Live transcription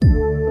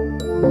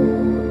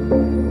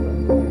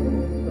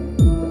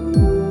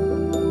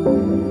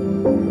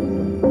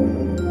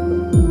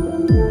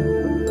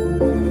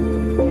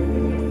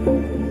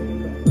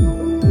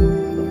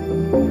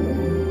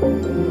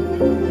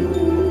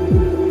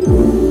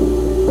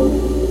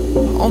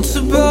Once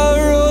about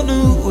run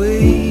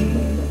away,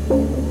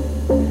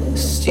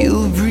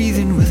 still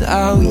breathing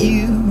without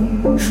you,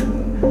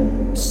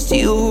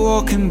 still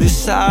walking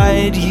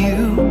beside you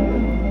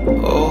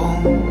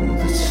all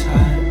the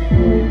time.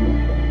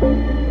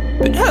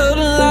 Been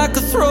hurting like a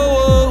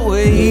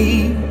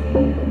throwaway,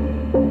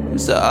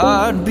 there's a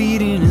heart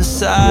beating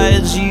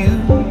inside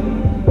you.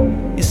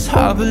 It's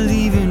hard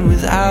believing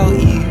without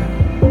you,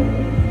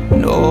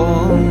 and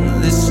all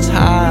this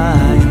time.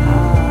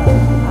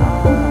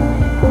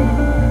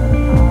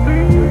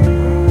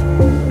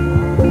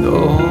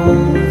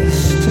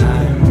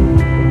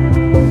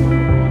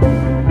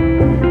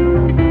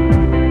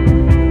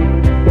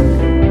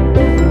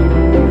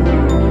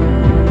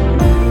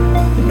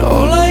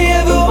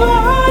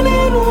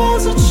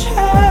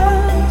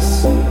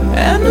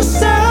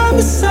 Stand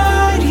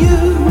beside you,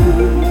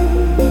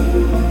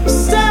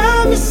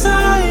 stand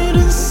beside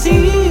and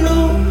see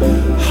your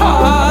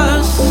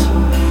hearts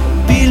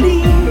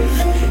believe.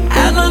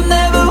 And I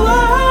never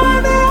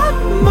wanted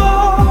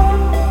more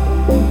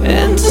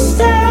than to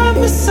stand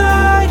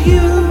beside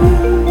you,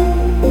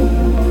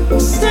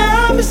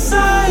 stand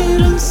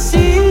beside and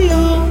see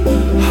your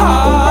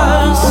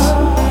hearts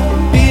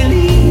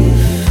believe.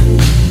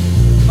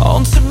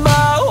 Onto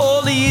my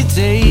holy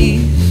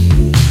days,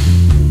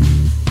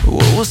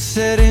 what was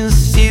said and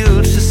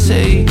still to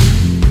say,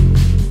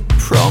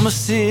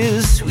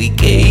 promises we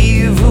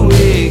gave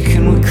away,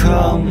 can we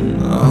come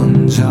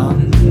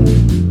undone?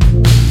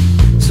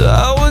 So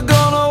how we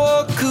gonna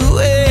walk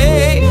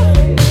away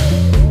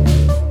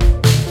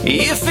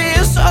if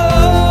it's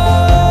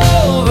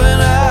over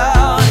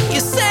now? You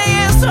say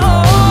it's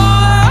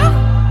over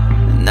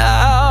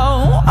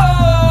now.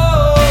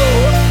 Oh,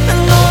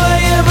 and all I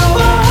ever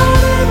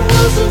wanted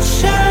was a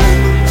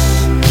chance,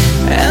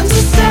 and to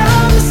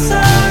stand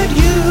beside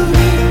you,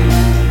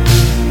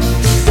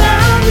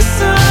 stand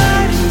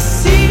beside and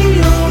see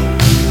your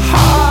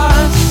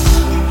hearts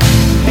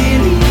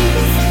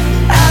believe.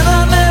 And I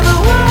never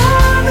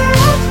wanted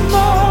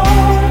more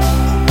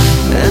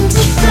than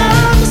to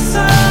stand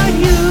beside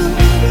you,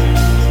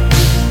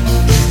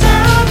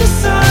 stand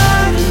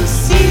beside and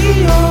see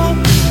your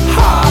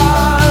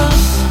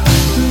hearts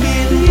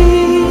believe.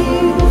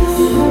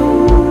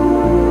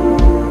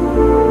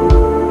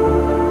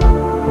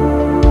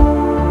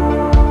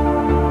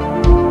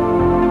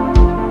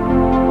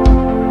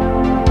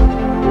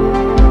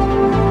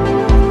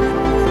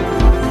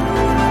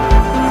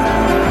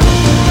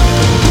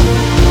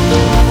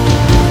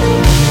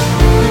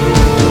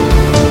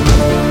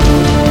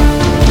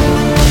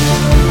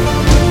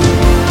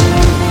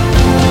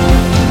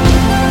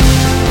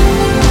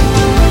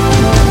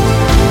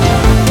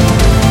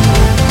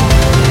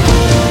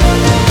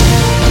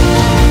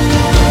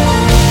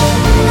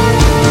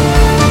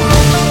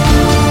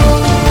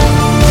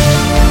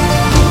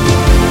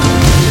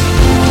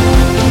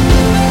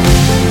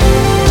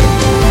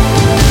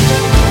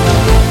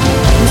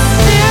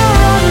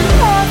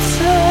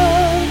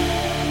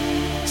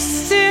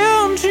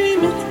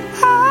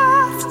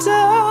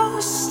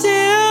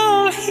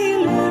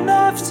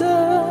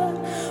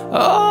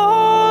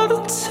 All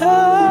the time,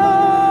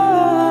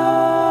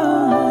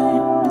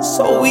 it's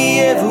all we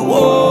ever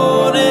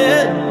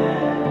wanted,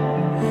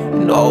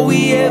 and all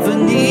we ever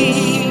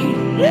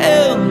need,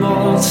 and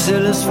more,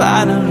 till it's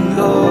finally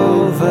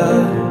over.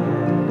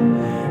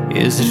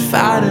 Is it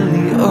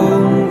finally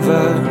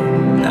over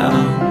now?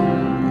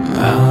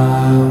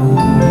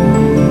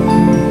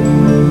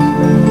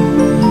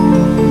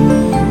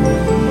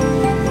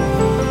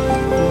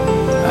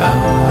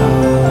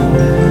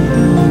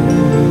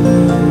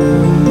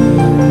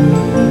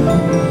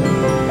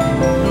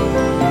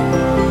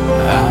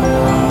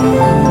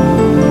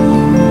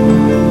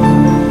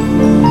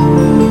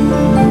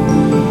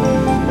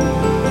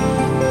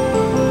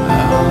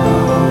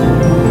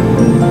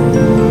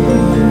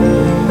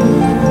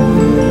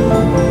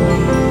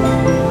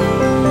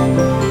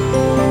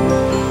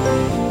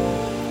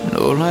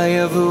 All I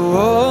ever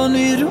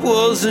wanted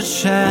was a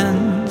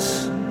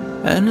chance,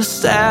 and to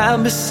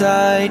stand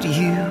beside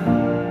you,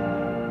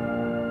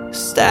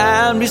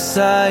 stand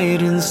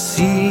beside and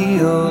see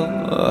your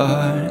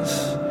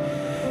eyes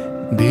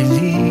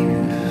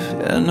believe.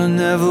 And I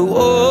never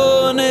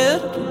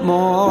wanted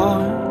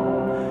more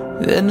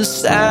than to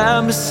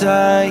stand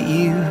beside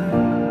you,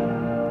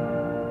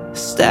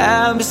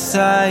 stand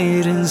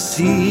beside and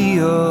see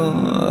your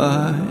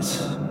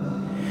eyes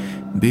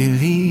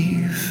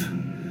believe.